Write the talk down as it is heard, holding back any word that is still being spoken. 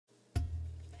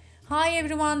Hi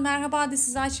everyone, merhaba, this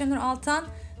is Ayşenur Altan.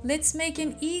 Let's make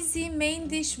an easy main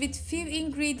dish with few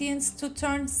ingredients to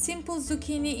turn simple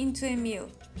zucchini into a meal.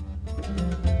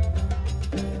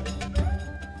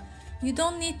 You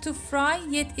don't need to fry,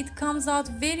 yet it comes out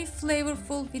very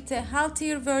flavorful with a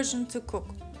healthier version to cook.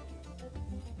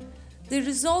 The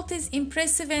result is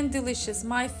impressive and delicious.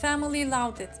 My family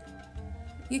loved it.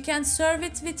 You can serve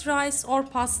it with rice or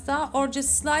pasta or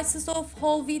just slices of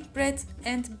whole wheat bread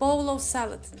and bowl of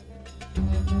salad.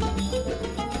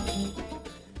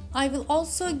 I will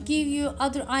also give you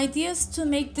other ideas to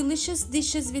make delicious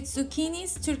dishes with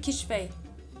zucchinis Turkish way.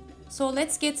 So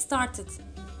let's get started.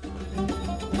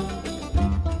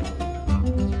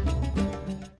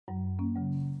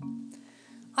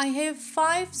 I have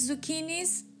 5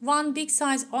 zucchinis, 1 big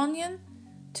size onion,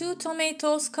 2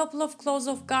 tomatoes, couple of cloves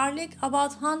of garlic,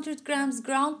 about 100 grams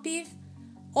ground beef,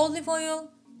 olive oil,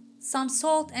 some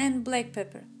salt and black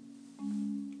pepper.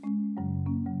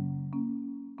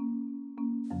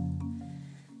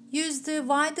 Use the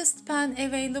widest pan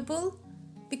available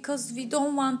because we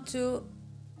don't want to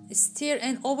stir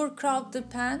and overcrowd the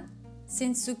pan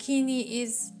since zucchini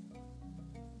is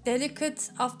delicate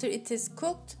after it is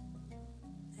cooked.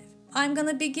 I'm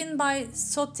gonna begin by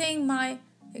sauteing my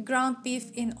ground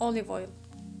beef in olive oil.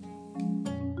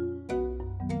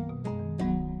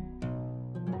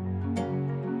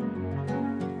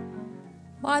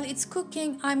 While it's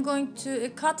cooking, I'm going to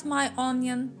cut my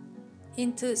onion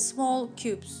into small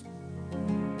cubes.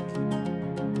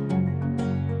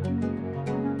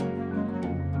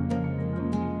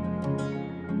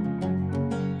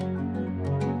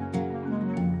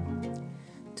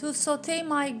 To saute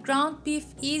my ground beef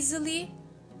easily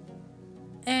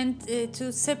and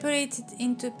to separate it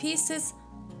into pieces,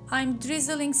 I'm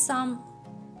drizzling some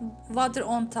water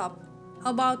on top,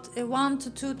 about 1 to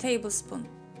 2 tablespoons,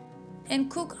 and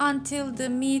cook until the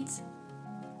meat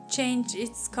changes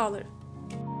its color.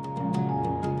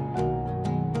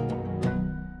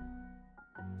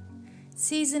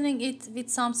 Seasoning it with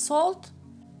some salt,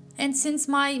 and since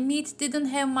my meat didn't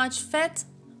have much fat,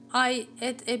 I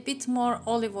add a bit more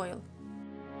olive oil.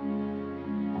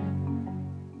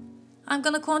 I'm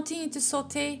gonna continue to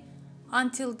saute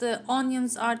until the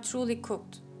onions are truly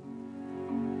cooked.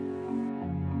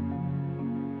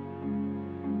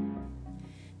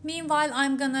 Meanwhile,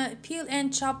 I'm gonna peel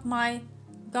and chop my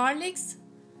garlics.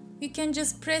 You can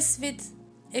just press with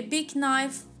a big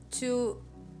knife to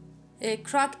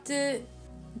crack the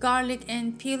garlic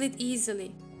and peel it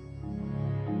easily.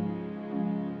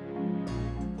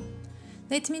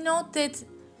 Let me note that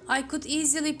I could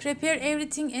easily prepare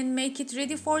everything and make it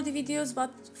ready for the videos,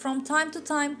 but from time to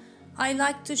time I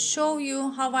like to show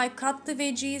you how I cut the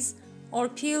veggies or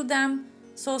peel them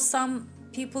so some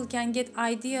people can get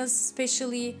ideas,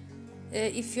 especially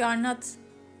if you are not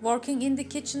working in the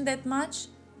kitchen that much.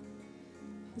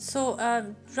 So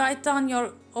write down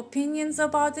your opinions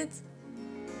about it.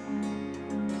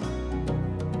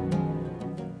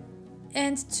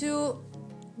 And to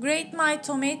grate my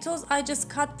tomatoes, I just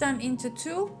cut them into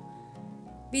 2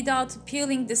 without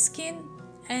peeling the skin,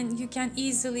 and you can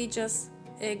easily just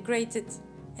grate it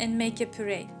and make a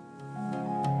puree.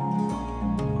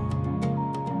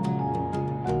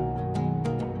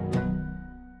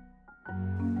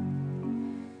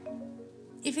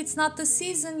 If it's not the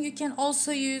season, you can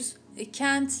also use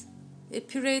canned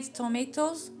pureed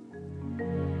tomatoes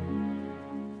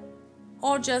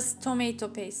or just tomato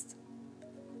paste.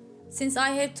 Since I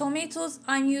have tomatoes,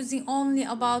 I'm using only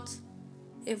about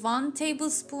 1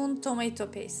 tablespoon tomato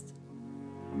paste.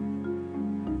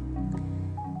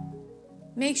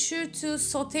 Make sure to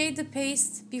saute the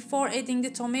paste before adding the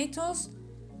tomatoes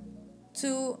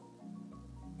to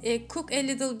cook a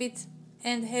little bit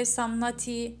and have some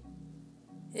nutty,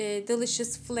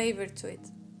 delicious flavor to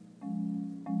it.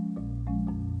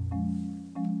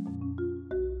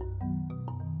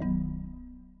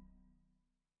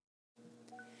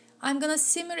 I'm gonna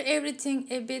simmer everything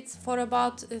a bit for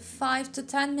about 5 to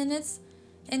 10 minutes,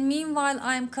 and meanwhile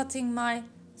I'm cutting my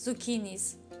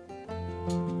zucchinis.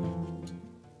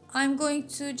 I'm going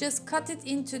to just cut it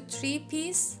into 3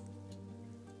 pieces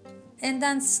and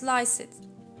then slice it.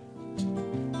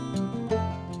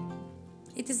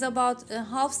 It is about a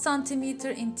half centimeter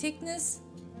in thickness.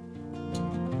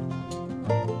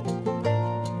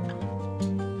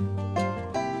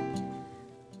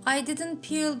 I didn't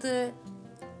peel the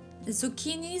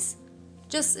zucchinis,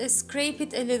 just scrape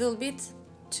it a little bit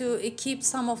to keep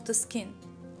some of the skin,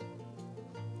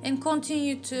 and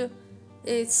continue to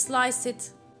slice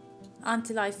it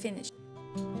until I finish.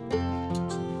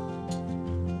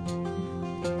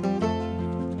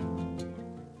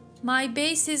 My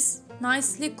base is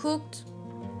nicely cooked.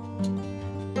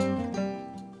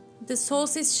 The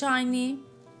sauce is shiny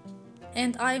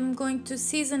and I'm going to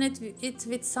season it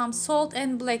with some salt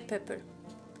and black pepper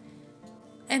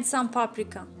and some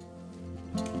paprika.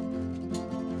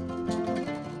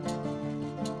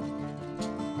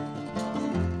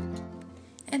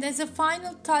 And as a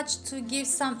final touch to give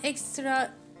some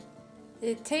extra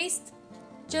taste,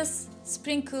 just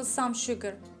sprinkle some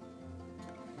sugar.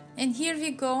 And here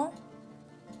we go,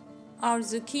 our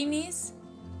zucchinis.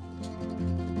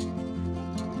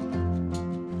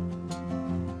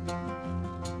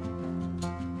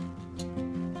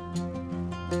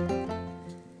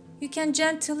 You can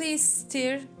gently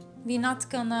stir. We're not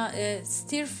gonna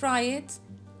stir fry it.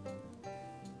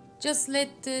 Just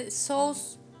let the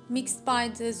sauce mixed by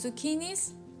the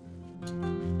zucchinis.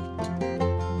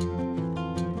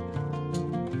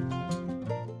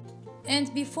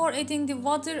 And before adding the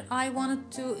water, I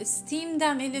wanted to steam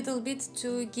them a little bit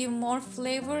to give more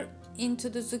flavor into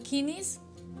the zucchinis.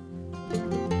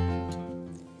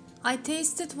 I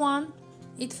tasted one.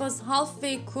 It was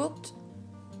halfway cooked.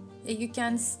 You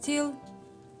can still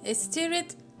stir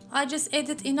it. I just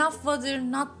added enough water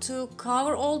not to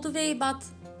cover all the way, but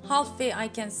halfway I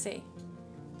can say.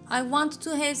 I want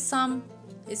to have some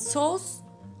sauce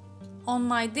on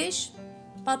my dish,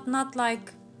 but not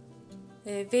like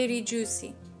very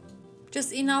juicy.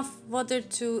 Just enough water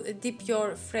to dip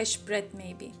your fresh bread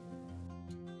maybe.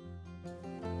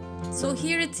 So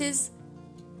here it is.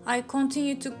 I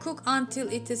continue to cook until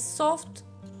it is soft.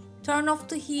 Turn off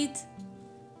the heat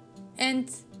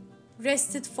and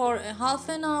rest it for a half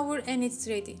an hour and it's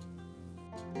ready.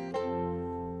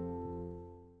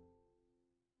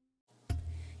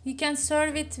 You can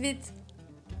serve it with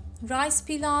rice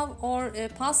pilau or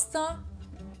pasta,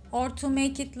 or to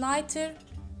make it lighter,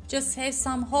 just have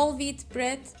some whole wheat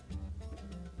bread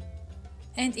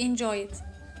and enjoy it.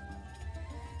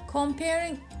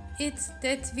 Comparing it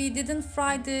that we didn't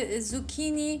fry the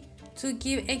zucchini to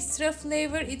give extra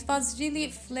flavor, it was really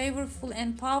flavorful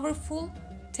and powerful,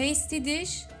 tasty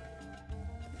dish.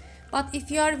 But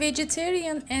if you are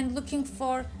vegetarian and looking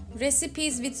for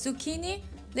recipes with zucchini,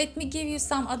 let me give you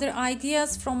some other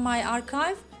ideas from my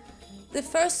archive. The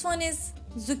first one is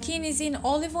zucchinis in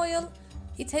olive oil.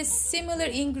 It has similar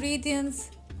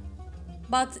ingredients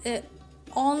but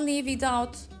only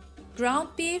without ground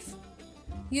beef.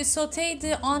 You saute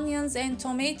the onions and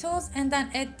tomatoes and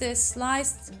then add the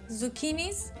sliced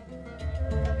zucchinis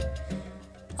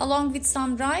along with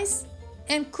some rice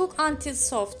and cook until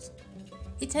soft.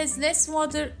 It has less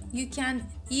water. You can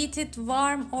eat it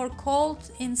warm or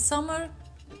cold in summer.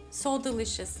 So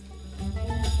delicious.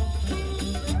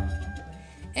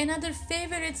 Another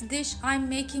favorite dish I'm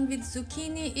making with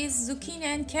zucchini is zucchini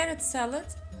and carrot salad.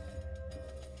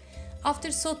 After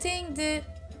sauteing the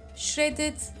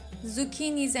shredded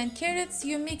zucchinis and carrots,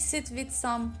 you mix it with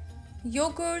some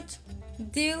yogurt,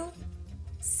 dill,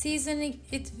 seasoning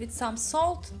it with some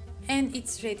salt, and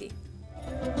it's ready.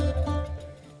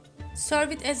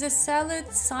 Serve it as a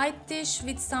salad, side dish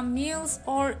with some meals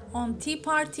or on tea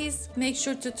parties. Make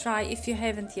sure to try if you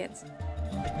haven't yet.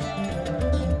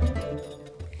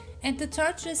 And the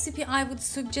third recipe I would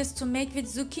suggest to make with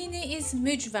zucchini is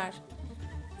mücver.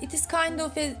 It is kind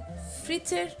of a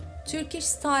fritter, Turkish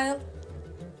style.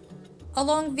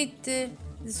 Along with the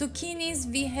zucchinis,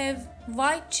 we have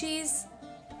white cheese,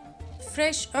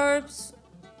 fresh herbs,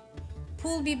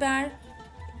 pul biber,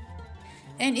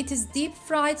 and it is deep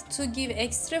fried to give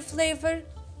extra flavor.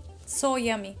 So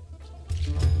yummy.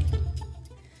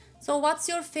 So what's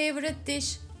your favorite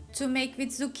dish to make with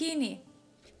zucchini?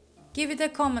 Give it a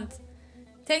comment.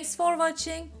 Thanks for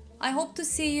watching. I hope to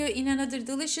see you in another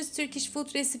delicious Turkish food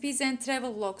recipes and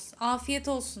travel vlogs. Afiyet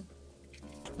olsun.